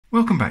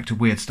Welcome back to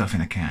Weird Stuff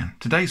in a Can.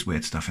 Today's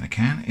Weird Stuff in a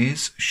Can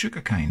is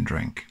sugarcane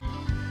drink.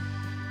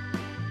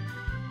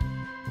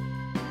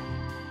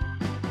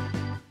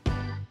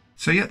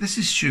 So yeah, this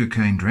is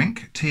sugarcane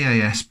drink,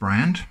 TAS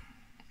brand.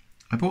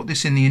 I bought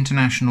this in the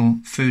International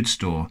Food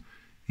Store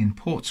in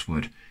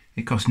Portswood.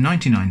 It cost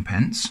 99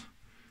 pence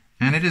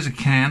and it is a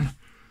can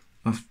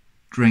of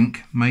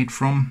drink made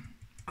from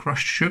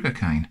crushed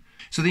sugarcane.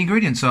 So the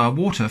ingredients are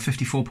water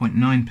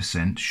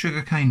 54.9%,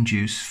 sugarcane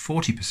juice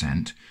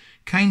 40%,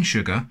 cane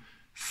sugar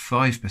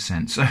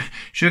 5%. So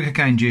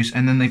sugarcane juice,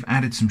 and then they've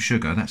added some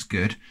sugar. That's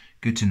good.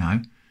 Good to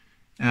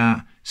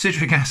know.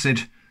 Citric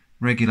acid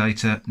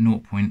regulator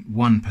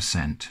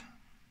 0.1%.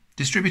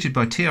 Distributed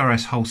by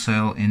TRS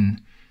Wholesale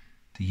in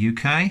the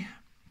UK.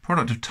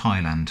 Product of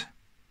Thailand.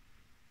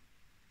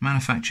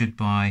 Manufactured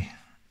by,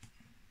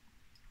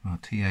 well,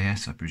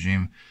 TAS, I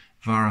presume,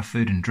 Vara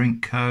Food and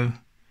Drink Co.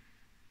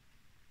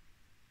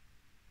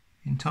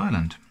 in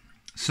Thailand.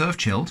 Serve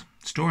chilled.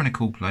 Store in a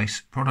cool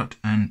place. Product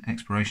and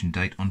expiration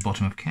date on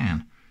bottom of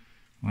can.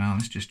 Well,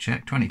 let's just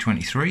check.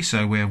 2023,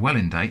 so we're well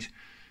in date.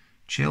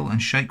 Chill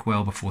and shake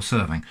well before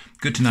serving.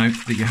 Good to know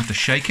that you have to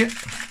shake it.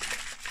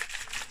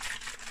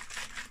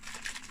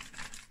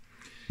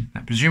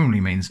 That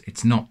presumably means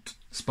it's not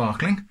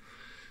sparkling.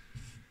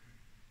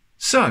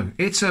 So,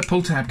 it's a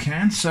pull tab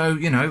can, so,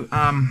 you know,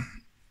 I'm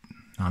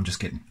just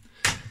kidding.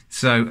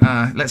 So,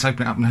 let's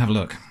open it up and have a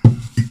look.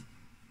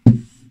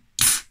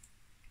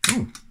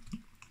 Ooh.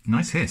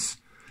 Nice hiss.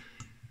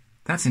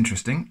 That's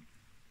interesting.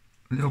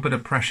 A little bit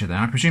of pressure there.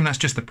 I presume that's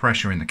just the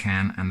pressure in the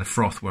can and the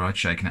froth where I'd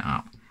shaken it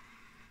up.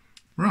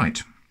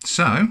 Right,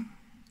 so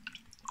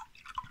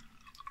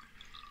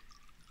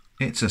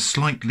it's a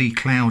slightly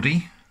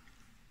cloudy,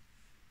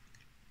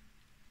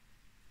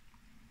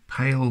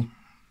 pale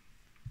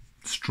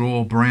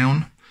straw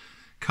brown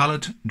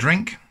coloured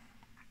drink.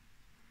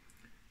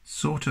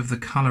 Sort of the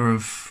colour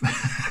of,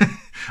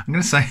 I'm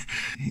going to say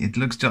it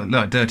looks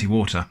like dirty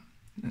water.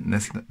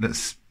 Let's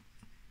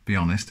be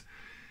honest.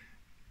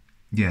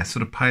 Yeah,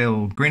 sort of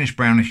pale, greenish,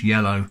 brownish,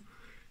 yellow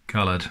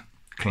coloured,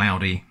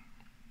 cloudy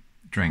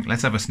drink.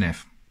 Let's have a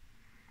sniff.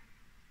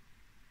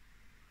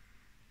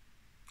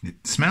 It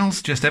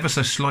smells just ever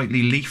so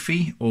slightly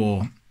leafy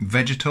or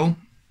vegetal.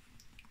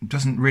 It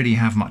doesn't really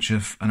have much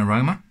of an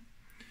aroma.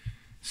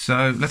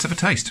 So let's have a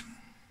taste.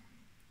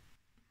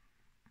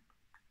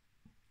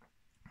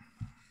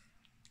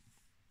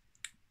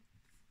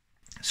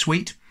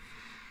 Sweet.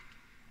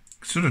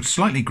 Sort of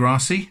slightly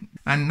grassy,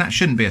 and that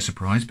shouldn't be a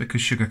surprise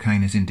because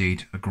sugarcane is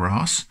indeed a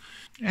grass.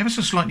 Ever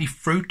so slightly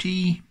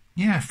fruity,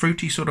 yeah,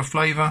 fruity sort of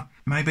flavour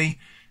maybe,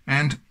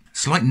 and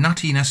slight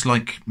nuttiness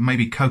like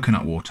maybe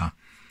coconut water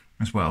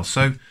as well.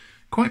 So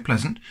quite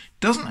pleasant.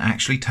 Doesn't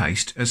actually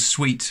taste as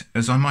sweet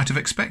as I might have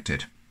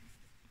expected.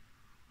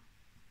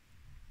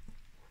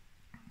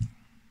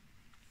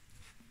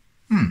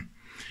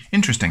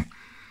 Interesting.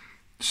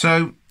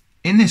 So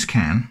in this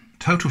can,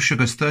 total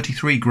sugar's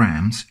 33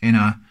 grams in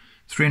a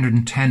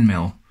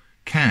 310ml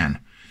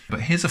can.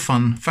 But here's a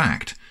fun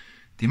fact.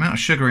 The amount of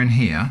sugar in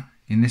here,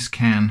 in this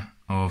can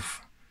of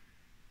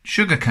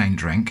sugarcane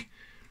drink,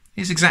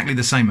 is exactly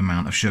the same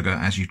amount of sugar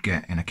as you'd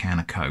get in a can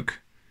of Coke.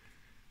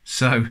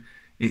 So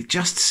it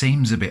just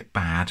seems a bit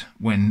bad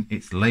when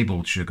it's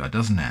labelled sugar,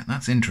 doesn't it?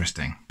 That's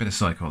interesting. Bit of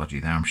psychology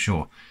there, I'm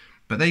sure.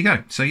 But there you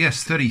go. So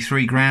yes,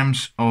 33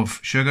 grams of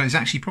sugar is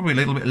actually probably a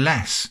little bit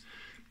less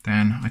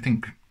than, I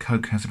think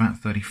Coke has about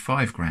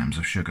 35 grams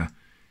of sugar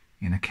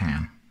in a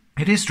can.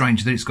 It is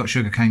strange that it's got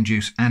sugarcane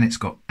juice and it's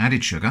got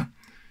added sugar,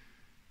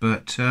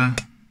 but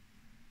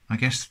I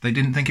guess they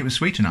didn't think it was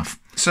sweet enough.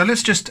 So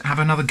let's just have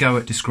another go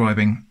at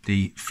describing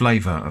the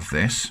flavour of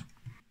this.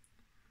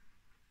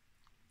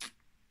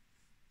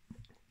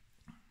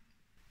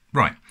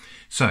 Right,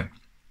 so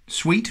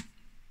sweet,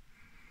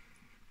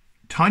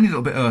 tiny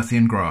little bit earthy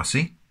and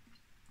grassy,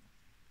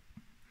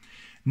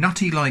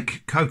 nutty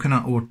like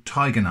coconut or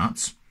tiger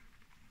nuts,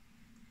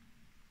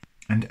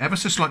 and ever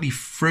so slightly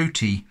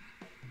fruity,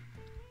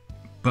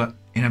 but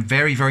in a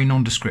very, very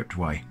nondescript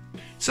way.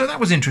 So that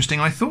was interesting,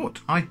 I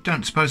thought. I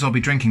don't suppose I'll be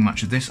drinking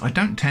much of this. I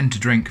don't tend to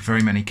drink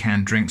very many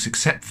canned drinks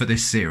except for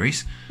this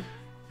series,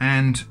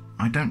 and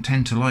I don't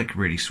tend to like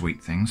really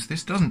sweet things.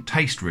 This doesn't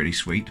taste really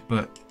sweet,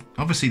 but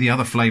obviously the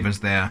other flavours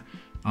there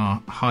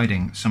are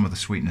hiding some of the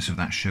sweetness of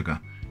that sugar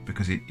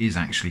because it is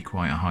actually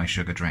quite a high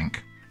sugar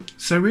drink.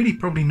 So really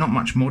probably not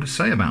much more to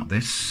say about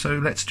this, so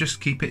let's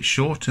just keep it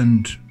short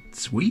and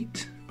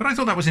sweet. But I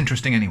thought that was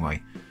interesting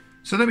anyway.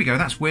 So there we go,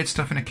 that's Weird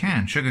Stuff in a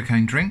Can,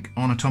 sugarcane drink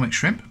on atomic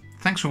shrimp.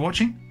 Thanks for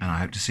watching, and I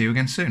hope to see you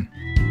again soon.